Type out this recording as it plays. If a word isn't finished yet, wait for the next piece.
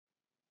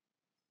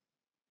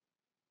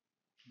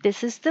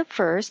This is the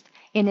first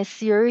in a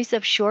series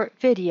of short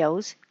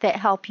videos that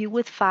help you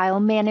with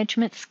file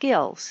management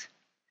skills.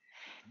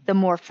 The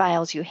more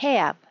files you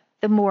have,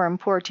 the more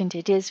important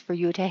it is for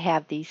you to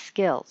have these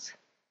skills.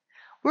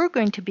 We're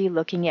going to be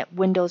looking at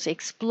Windows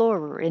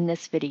Explorer in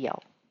this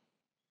video.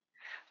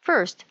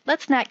 First,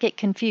 let's not get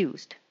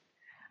confused.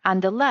 On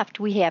the left,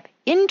 we have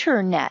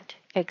Internet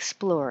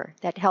Explorer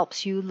that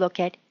helps you look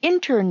at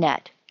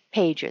Internet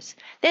pages.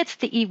 That's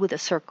the E with a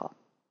circle.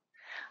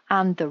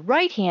 On the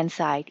right-hand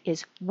side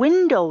is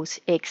Windows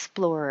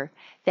Explorer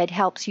that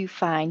helps you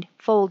find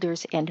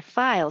folders and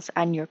files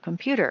on your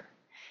computer.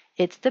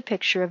 It's the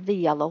picture of the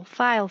yellow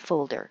file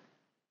folder.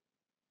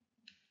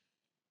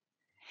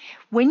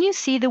 When you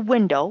see the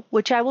window,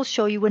 which I will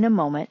show you in a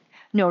moment,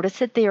 notice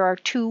that there are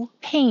two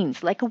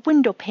panes, like a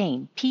window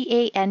pane,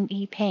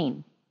 P-A-N-E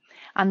pane.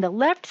 On the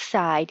left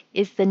side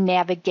is the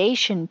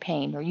navigation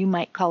pane, or you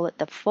might call it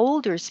the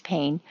folders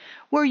pane,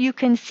 where you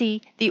can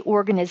see the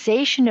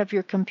organization of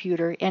your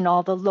computer and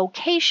all the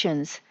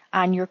locations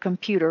on your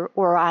computer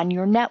or on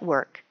your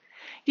network.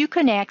 You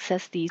can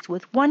access these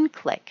with one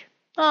click,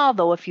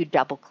 although if you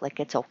double click,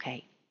 it's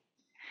okay.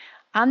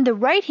 On the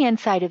right-hand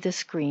side of the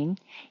screen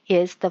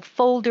is the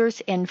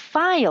folders and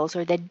files,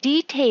 or the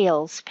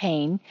details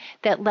pane,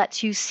 that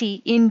lets you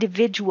see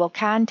individual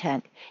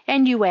content,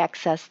 and you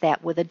access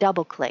that with a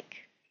double click.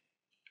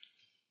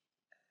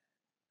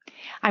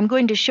 I'm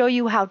going to show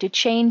you how to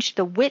change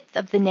the width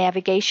of the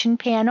navigation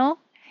panel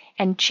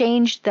and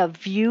change the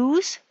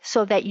views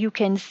so that you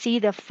can see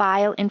the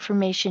file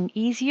information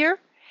easier,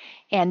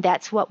 and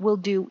that's what we'll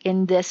do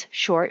in this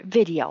short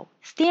video.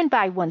 Stand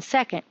by 1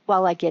 second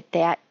while I get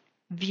that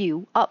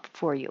view up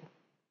for you.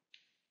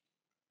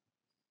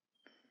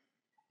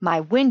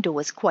 My window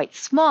is quite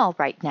small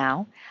right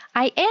now.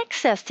 I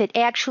accessed it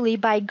actually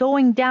by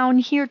going down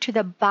here to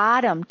the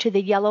bottom to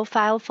the yellow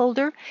file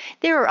folder.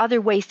 There are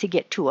other ways to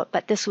get to it,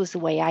 but this was the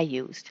way I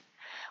used.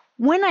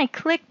 When I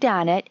clicked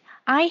on it,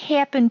 I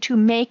happened to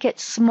make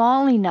it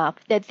small enough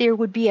that there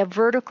would be a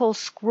vertical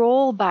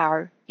scroll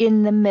bar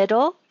in the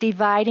middle,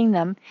 dividing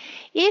them.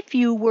 If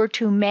you were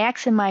to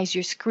maximize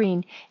your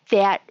screen,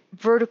 that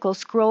vertical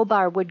scroll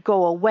bar would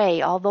go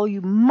away, although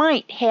you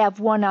might have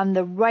one on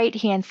the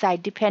right-hand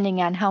side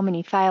depending on how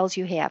many files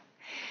you have.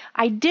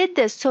 I did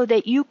this so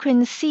that you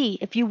can see,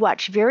 if you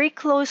watch very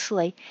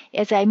closely,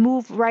 as I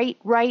move right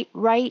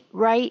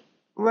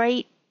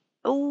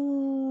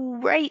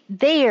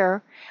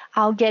there,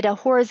 I'll get a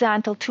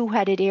horizontal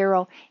two-headed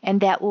arrow, and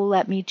that will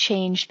let me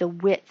change the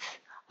width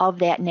of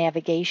that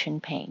navigation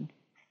pane.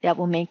 That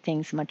will make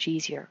things much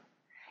easier.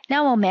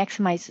 Now I'll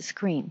maximize the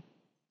screen.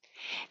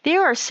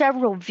 There are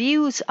several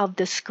views of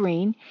the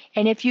screen,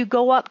 and if you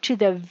go up to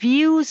the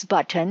Views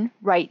button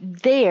right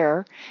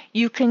there,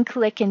 you can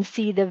click and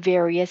see the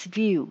various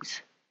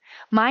views.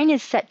 Mine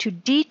is set to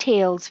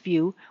Details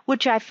View,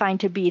 which I find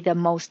to be the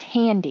most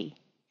handy.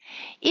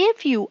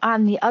 If you,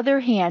 on the other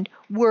hand,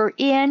 were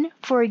in,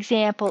 for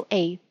example,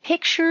 a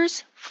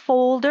Pictures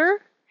folder,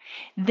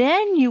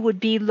 then you would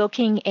be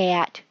looking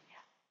at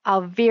a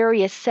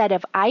various set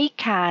of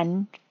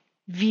icon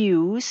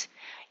views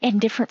and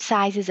different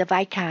sizes of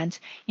icons.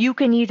 You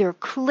can either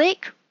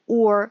click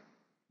or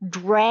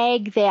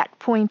drag that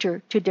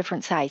pointer to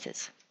different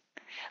sizes.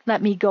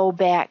 Let me go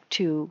back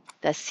to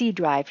the C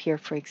drive here,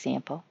 for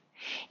example.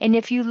 And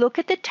if you look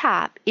at the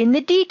top, in the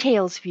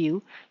Details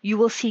view, you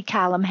will see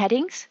column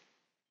headings.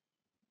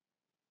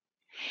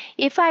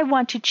 If I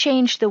want to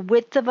change the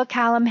width of a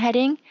column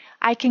heading,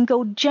 I can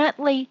go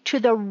gently to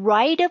the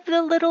right of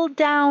the little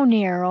down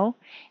arrow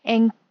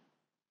and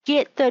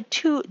get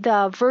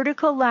the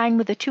vertical line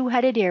with a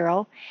two-headed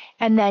arrow,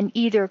 and then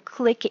either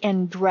click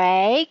and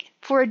drag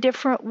for a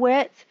different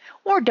width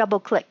or double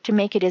click to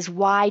make it as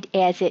wide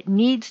as it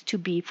needs to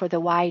be for the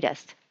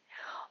widest.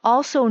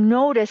 Also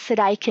notice that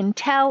I can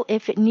tell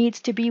if it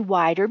needs to be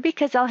wider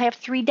because I'll have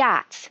 3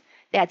 dots.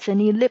 That's an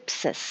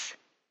ellipsis.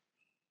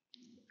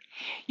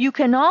 You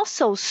can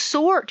also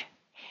sort.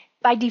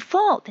 By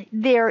default,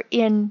 they're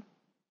in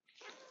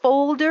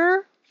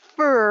folder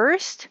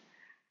first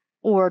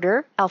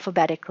order,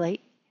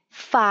 alphabetically,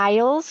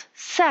 files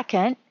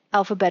second,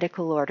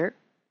 alphabetical order.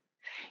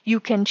 You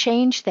can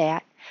change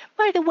that.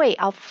 By the way,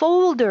 a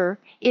folder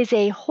is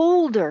a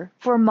holder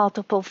for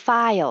multiple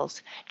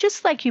files,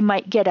 just like you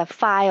might get a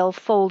file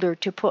folder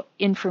to put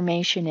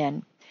information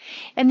in.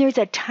 And there's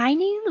a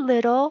tiny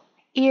little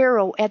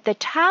arrow at the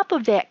top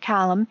of that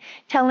column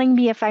telling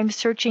me if I'm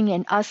searching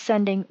in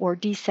ascending or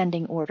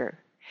descending order.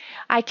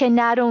 I can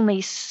not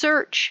only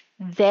search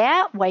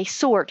that way,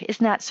 sort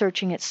is not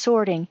searching, it's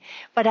sorting,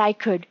 but I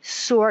could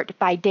sort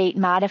by date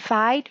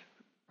modified,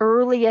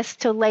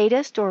 earliest to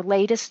latest or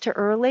latest to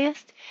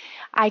earliest.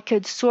 I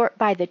could sort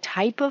by the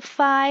type of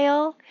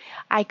file.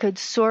 I could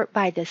sort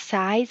by the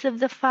size of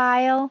the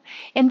file.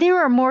 And there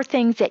are more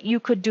things that you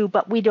could do,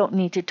 but we don't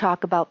need to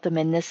talk about them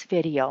in this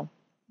video.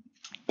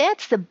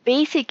 That's the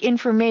basic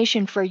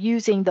information for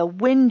using the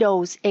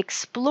Windows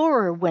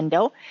Explorer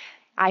window.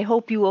 I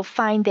hope you will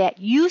find that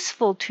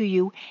useful to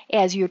you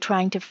as you're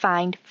trying to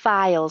find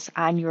files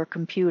on your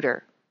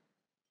computer.